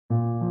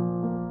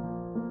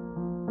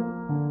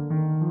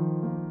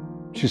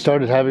She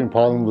started having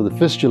problems with the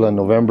fistula in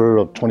November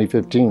of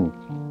 2015.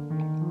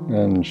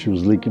 And she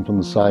was leaking from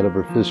the side of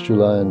her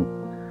fistula,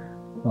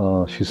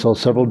 and she saw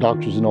several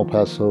doctors in El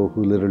Paso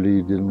who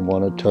literally didn't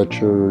want to touch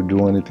her or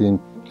do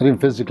anything. I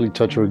didn't physically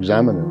touch her or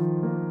examine her.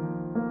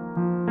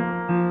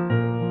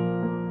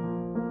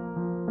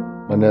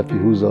 My nephew,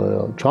 who's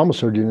a trauma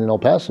surgeon in El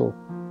Paso,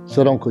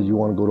 said, "Uncle, you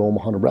want to go to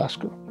Omaha,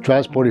 Nebraska?"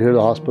 Transported her to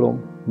the hospital.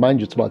 Mind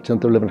you, it's about 10,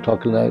 11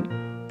 o'clock at night.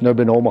 Never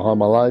been to Omaha in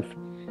my life,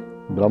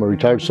 but I'm a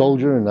retired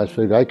soldier, and I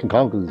figured I can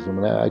conquer this. I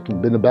mean, I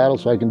can been to battle,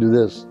 so I can do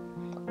this.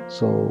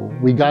 So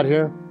we got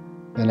here,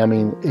 and I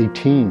mean, a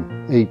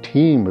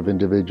team of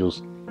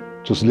individuals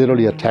just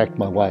literally attacked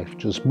my wife.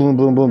 Just boom,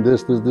 boom, boom,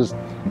 this.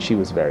 She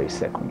was very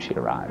sick when she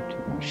arrived.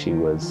 You know, she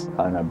was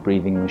on a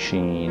breathing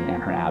machine,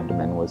 and her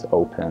abdomen was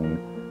open,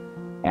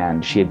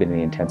 and she had been in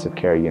the intensive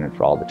care unit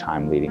for all the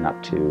time leading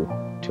up to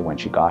when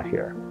she got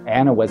here.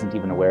 Anna wasn't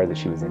even aware that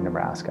she was in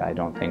Nebraska, I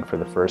don't think, for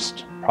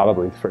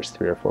probably the first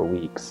 3 or 4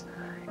 weeks.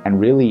 And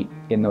really,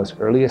 in those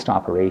earliest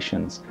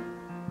operations,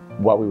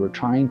 what we were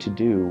trying to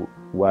do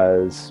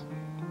was,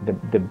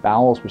 the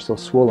bowels were so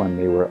swollen,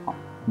 they were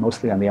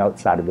mostly on the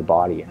outside of the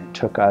body, and it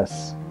took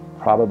us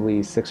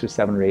probably 6 or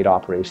 7 or 8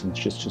 operations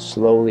just to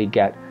slowly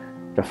get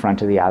the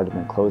front of the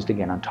abdomen closed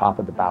again on top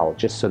of the bowel,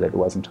 just so that it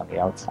wasn't on the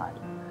outside.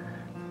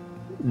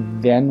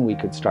 Then we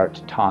could start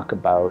to talk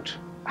about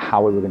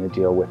how we were going to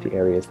deal with the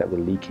areas that were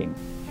leaking.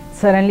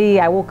 Suddenly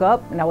I woke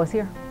up and I was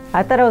here.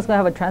 I thought I was going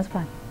to have a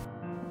transplant.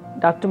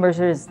 Dr.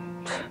 Mercer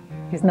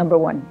he's number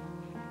one.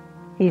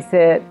 He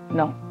said,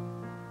 no.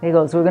 He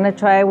goes, we're going to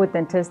try with the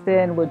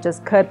intestine. We'll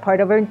just cut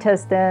part of her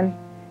intestine.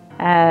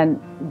 And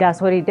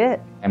that's what he did.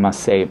 I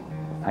must say,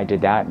 I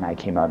did that, and I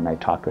came out and I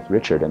talked with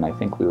Richard, and I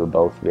think we were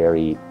both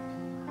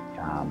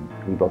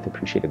we both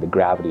appreciated the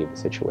gravity of the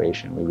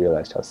situation. We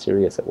realized how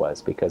serious it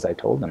was, because I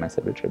told him, I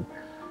said, Richard,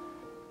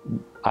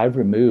 I've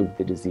removed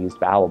the diseased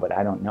bowel, but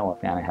I don't know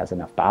if Anna has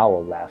enough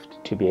bowel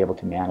left to be able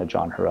to manage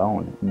on her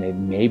own.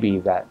 Maybe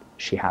that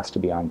she has to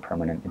be on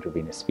permanent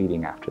intravenous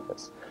feeding after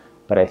this.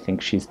 But I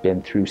think she's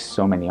been through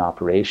so many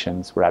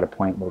operations, we're at a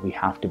point where we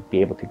have to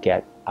be able to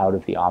get out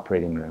of the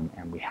operating room,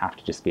 and we have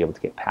to just be able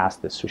to get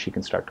past this so she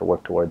can start to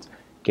work towards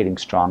getting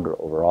stronger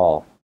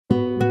overall.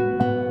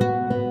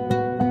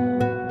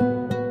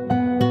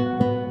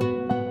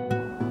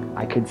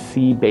 I could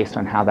see, based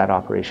on how that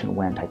operation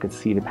went, I could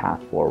see the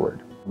path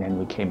forward. And then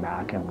we came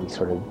back and we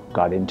sort of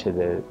got into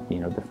the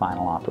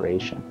final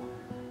operation.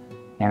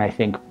 And I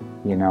think,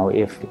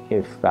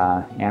 if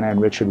Anna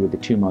and Richard were the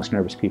 2 most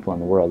nervous people in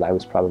the world, I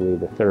was probably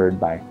the 3rd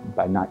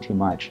by not too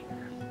much.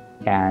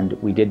 And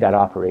we did that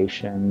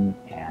operation,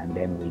 and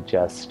then we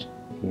just,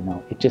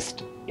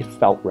 it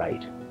felt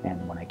right.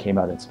 And when I came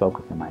out and spoke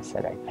with him, I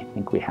said, I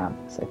think we have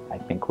this. I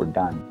think we're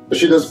done. But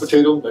she does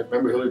potato, like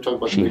remember Hillary talked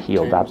about. She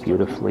healed up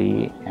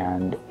beautifully,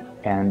 and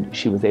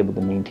she was able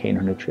to maintain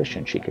her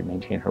nutrition. She could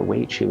maintain her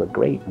weight. She looked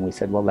great. And we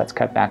said, well, let's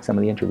cut back some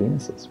of the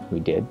intravenous's. We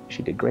did.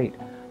 She did great.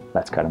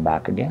 Let's cut them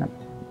back again.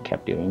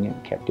 Kept doing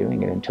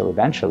it until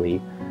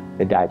eventually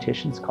the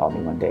dietitians called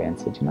me one day and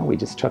said, we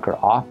just took her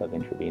off of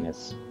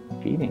intravenous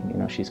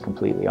feeding. She's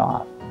completely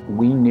off.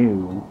 We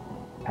knew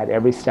at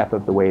every step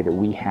of the way that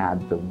we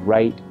had the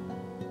right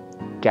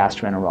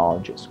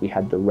gastroenterologists, we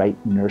had the right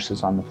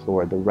nurses on the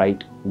floor, the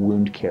right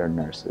wound care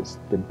nurses,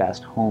 the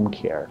best home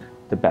care,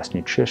 the best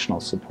nutritional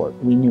support.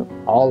 We knew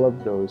all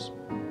of those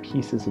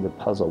pieces of the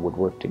puzzle would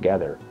work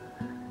together,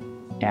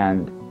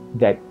 and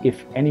that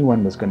if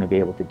anyone was going to be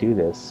able to do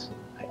this,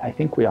 I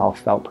think we all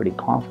felt pretty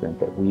confident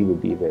that we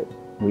would be the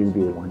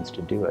ones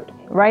to do it.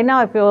 Right now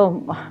I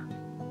feel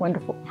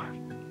wonderful.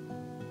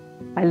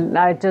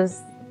 I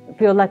just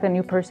feel like a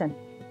new person.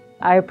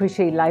 I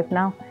appreciate life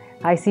now.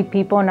 I see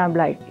people and I'm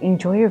like,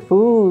 enjoy your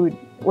food,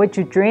 what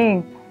you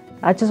drink.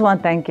 I just want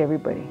to thank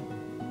everybody.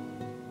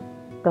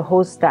 The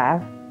whole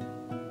staff,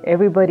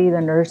 everybody, the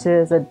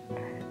nurses,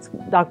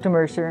 Dr.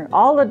 Mercer,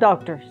 all the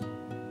doctors,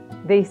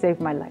 they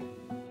saved my life.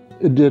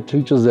 It did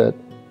teach us that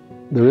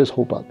there is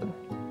hope out there.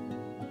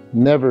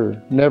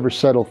 Never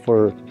settle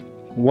for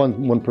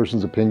one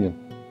person's opinion.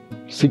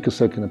 Seek a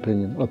second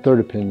opinion, a third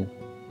opinion,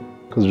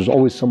 because there's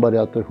always somebody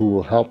out there who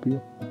will help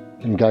you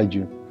and guide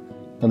you.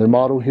 And their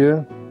motto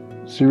here,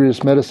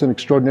 serious medicine,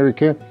 extraordinary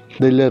care,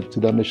 they live to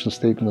that mission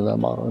statement and that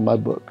motto in my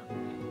book.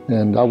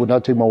 And I would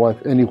not take my wife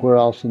anywhere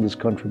else in this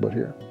country but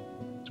here,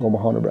 to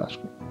Omaha,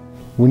 Nebraska.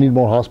 We need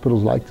more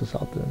hospitals like this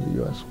out there in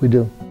the U.S. We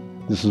do.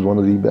 This is one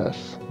of the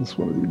best. This is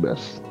one of the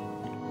best.